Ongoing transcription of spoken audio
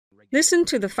Listen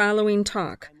to the following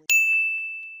talk.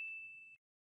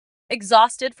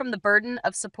 Exhausted from the burden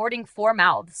of supporting four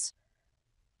mouths.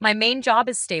 My main job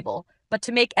is stable, but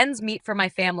to make ends meet for my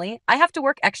family, I have to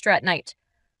work extra at night.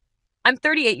 I'm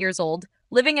 38 years old,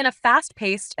 living in a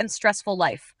fast-paced and stressful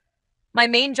life. My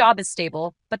main job is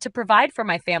stable, but to provide for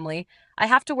my family, I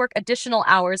have to work additional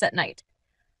hours at night.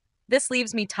 This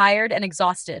leaves me tired and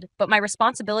exhausted, but my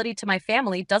responsibility to my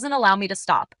family doesn't allow me to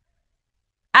stop.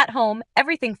 At home,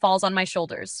 everything falls on my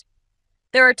shoulders.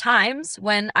 There are times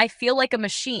when I feel like a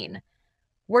machine,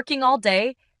 working all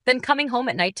day, then coming home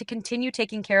at night to continue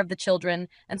taking care of the children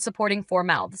and supporting four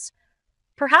mouths.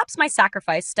 Perhaps my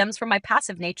sacrifice stems from my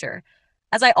passive nature,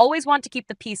 as I always want to keep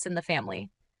the peace in the family.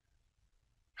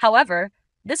 However,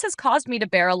 this has caused me to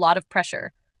bear a lot of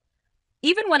pressure.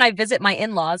 Even when I visit my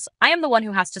in-laws, I am the one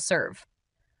who has to serve.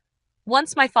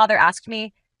 Once my father asked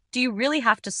me, "Do you really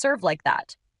have to serve like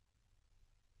that?"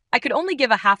 I could only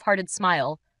give a half-hearted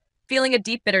smile, feeling a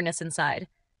deep bitterness inside.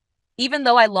 Even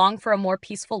though I long for a more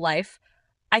peaceful life,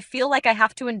 I feel like I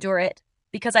have to endure it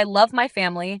because I love my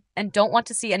family and don't want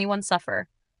to see anyone suffer.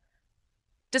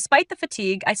 Despite the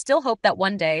fatigue, I still hope that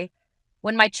one day,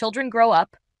 when my children grow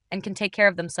up and can take care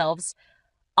of themselves,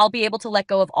 I'll be able to let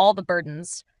go of all the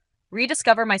burdens,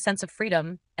 rediscover my sense of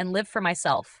freedom, and live for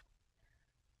myself.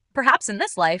 Perhaps in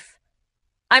this life,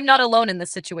 I'm not alone in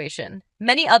this situation.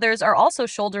 Many others are also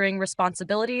shouldering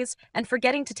responsibilities and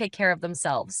forgetting to take care of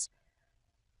themselves.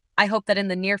 I hope that in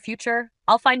the near future,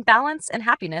 I'll find balance and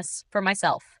happiness for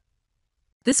myself.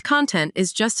 This content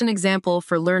is just an example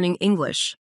for learning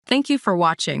English. Thank you for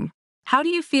watching. How do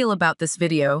you feel about this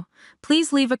video?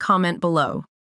 Please leave a comment below.